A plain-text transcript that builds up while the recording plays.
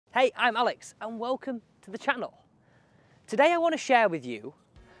Hey, I'm Alex and welcome to the channel. Today I want to share with you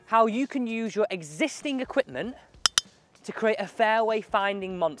how you can use your existing equipment to create a fairway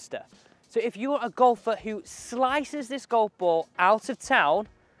finding monster. So if you're a golfer who slices this golf ball out of town,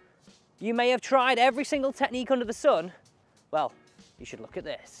 you may have tried every single technique under the sun. Well, you should look at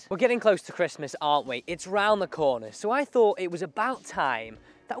this. We're getting close to Christmas, aren't we? It's round the corner, so I thought it was about time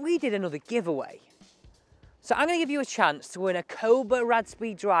that we did another giveaway. So I'm going to give you a chance to win a Cobra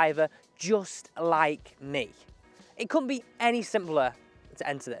Radspeed driver just like me. It couldn't be any simpler to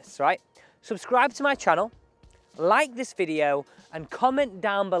enter this, right? Subscribe to my channel, like this video, and comment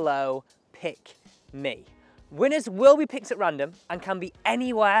down below, pick me. Winners will be picked at random and can be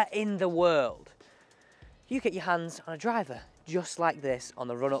anywhere in the world. You get your hands on a driver just like this on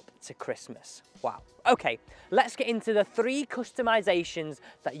the run up to Christmas. Wow. Okay, let's get into the 3 customizations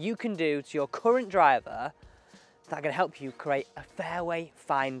that you can do to your current driver that are going to help you create a fairway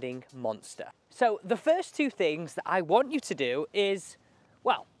finding monster. So the first 2 things that I want you to do is,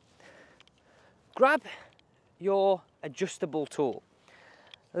 well, grab your adjustable tool.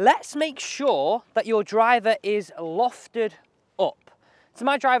 Let's make sure that your driver is lofted up. So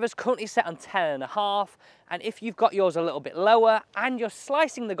my driver's currently set on 10.5, and if you've got yours a little bit lower and you're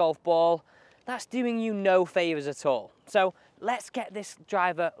slicing the golf ball, that's doing you no favors at all. So let's get this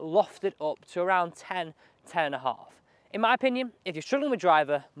driver lofted up to around 10.5. In my opinion, if you're struggling with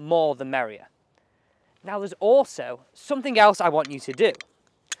driver, more the merrier. Now there's also something else I want you to do.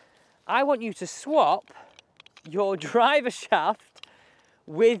 I want you to swap your driver shaft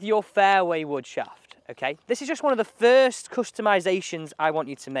with your fairway wood shaft, okay? This is just one of the first customizations I want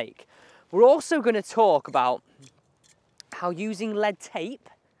you to make. We're also going to talk about how using lead tape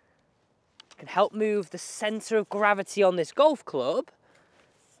can help move the center of gravity on this golf club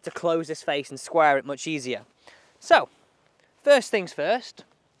to close this face and square it much easier. So, first things first.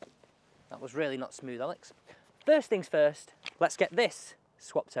 That was really not smooth, Alex. First things first, let's get this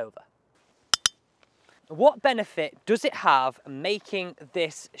swapped over. What benefit does it have making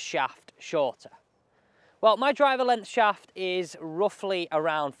this shaft shorter? Well, my driver length shaft is roughly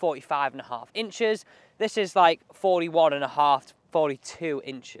around 45.5 inches. This is like 41.5 to 42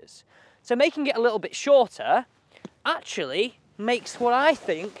 inches. So making it a little bit shorter actually makes what I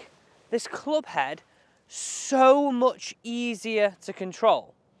think this club head so much easier to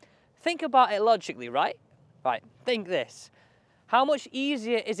control. Think about it logically, right? Right, think this. How much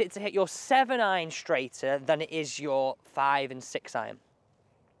easier is it to hit your 7-iron straighter than it is your 5 and 6 iron?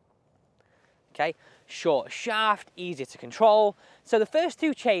 Okay, short shaft, easier to control. So the first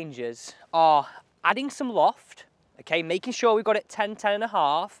 2 changes are adding some loft, okay, making sure we've got it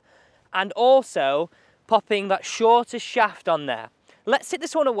 10.5, and also popping that shorter shaft on there. Let's sit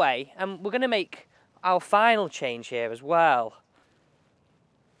this one away, and we're going to make our final change here as well.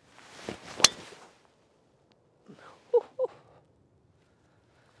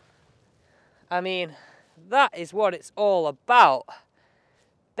 I mean, that is what it's all about.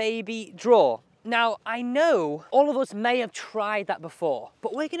 Baby draw. Now, I know all of us may have tried that before,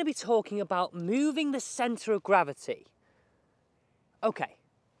 but we're going to be talking about moving the center of gravity. Okay,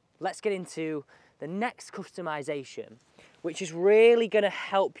 let's get into the next customization, which is really going to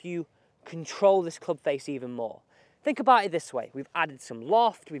help you control this club face even more. Think about it this way. We've added some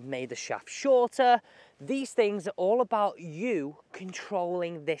loft, we've made the shaft shorter. These things are all about you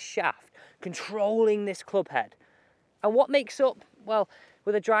controlling this shaft, controlling this club head. And what makes up, well,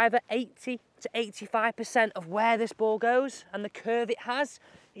 with a driver, 80 to 85% of where this ball goes and the curve it has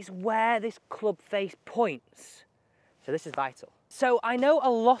is where this club face points. So this is vital. So I know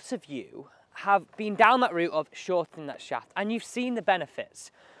a lot of you have been down that route of shortening that shaft and you've seen the benefits,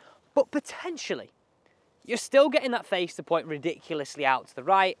 but potentially you're still getting that face to point ridiculously out to the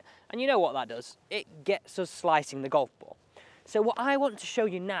right, and you know what that does? It gets us slicing the golf ball. So what I want to show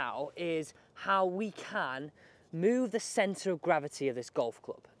you now is how we can move the center of gravity of this golf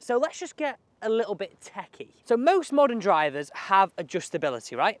club. So let's just get a little bit techie. So most modern drivers have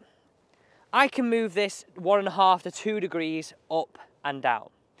adjustability, right? I can move this 1.5 to 2 degrees up and down.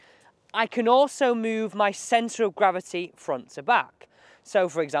 I can also move my center of gravity front to back. So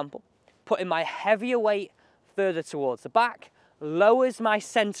for example, putting my heavier weight further towards the back lowers my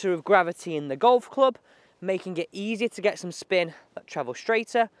center of gravity in the golf club, making it easier to get some spin that travels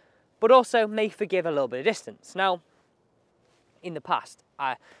straighter, but also may forgive a little bit of distance. Now, in the past,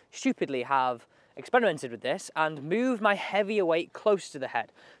 I stupidly have experimented with this and moved my heavier weight close to the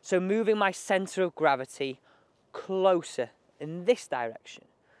head. So moving my center of gravity closer in this direction.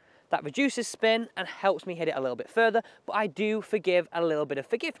 That reduces spin and helps me hit it a little bit further, but I do forgive a little bit of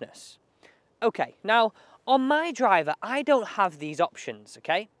forgiveness. Okay, now on my driver, I don't have these options,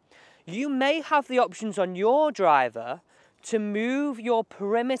 okay? you may have the options on your driver to move your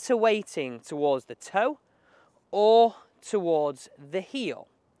perimeter weighting towards the toe or towards the heel.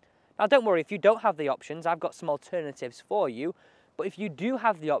 Now don't worry, if you don't have the options, I've got some alternatives for you, but if you do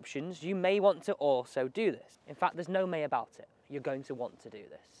have the options, you may want to also do this. In fact, there's no may about it. You're going to want to do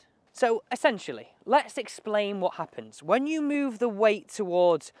this. So essentially, let's explain what happens. When you move the weight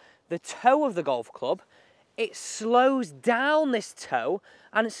towards the toe of the golf club, it slows down this toe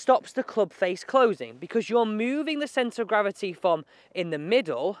and it stops the club face closing because you're moving the centre of gravity from in the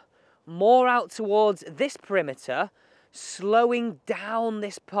middle more out towards this perimeter, slowing down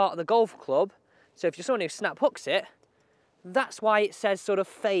this part of the golf club. So if you're someone who snap hooks it, that's why it says sort of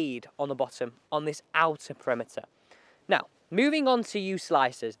fade on the bottom on this outer perimeter. Now, moving on to you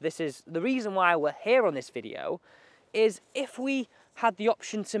slicers, this is the reason why we're here on this video, is if we had the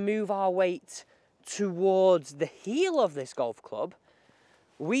option to move our weight towards the heel of this golf club,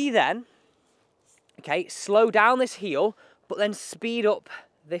 we then, okay, slow down this heel, but then speed up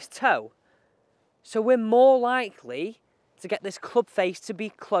this toe. So we're more likely to get this club face to be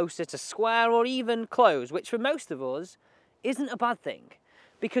closer to square or even close, which for most of us isn't a bad thing,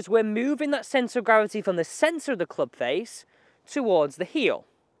 because we're moving that centre of gravity from the centre of the club face towards the heel.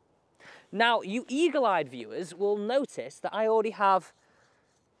 Now, you eagle-eyed viewers will notice that I already have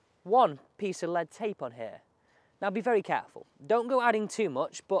one piece of lead tape on here. Now be very careful, don't go adding too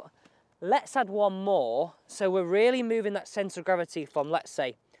much, but let's add one more so we're really moving that centre of gravity from, let's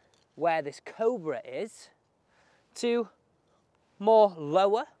say, where this cobra is to more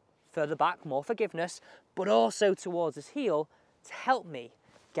lower, further back, more forgiveness, but also towards his heel to help me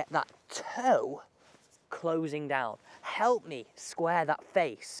get that toe closing down, help me square that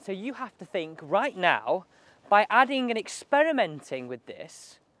face. So you have to think right now, by adding and experimenting with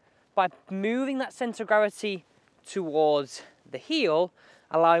this, by moving that centre of gravity towards the heel,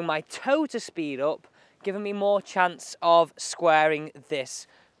 allowing my toe to speed up, giving me more chance of squaring this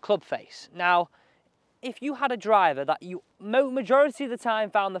club face. Now, if you had a driver that you majority of the time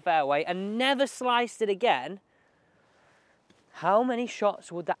found the fairway and never sliced it again, how many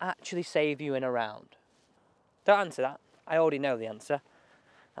shots would that actually save you in a round? Don't answer that. I already know the answer.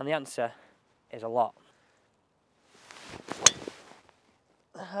 And the answer is a lot.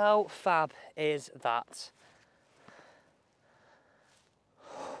 How fab is that?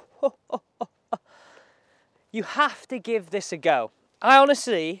 You have to give this a go. I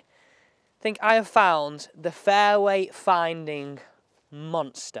honestly think I have found the fairway finding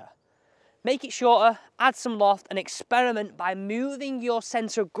monster. Make it shorter, add some loft, and experiment by moving your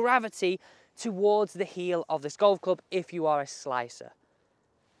centre of gravity towards the heel of this golf club if you are a slicer.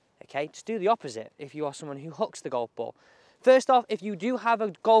 Okay, just do the opposite if you are someone who hooks the golf ball. First off, if you do have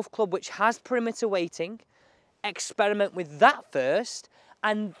a golf club which has perimeter weighting, experiment with that first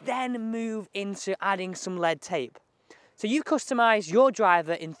and then move into adding some lead tape. So you customise your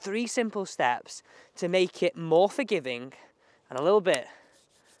driver in 3 simple steps to make it more forgiving and a little bit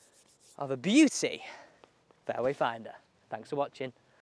of a beauty fairway finder. Thanks for watching.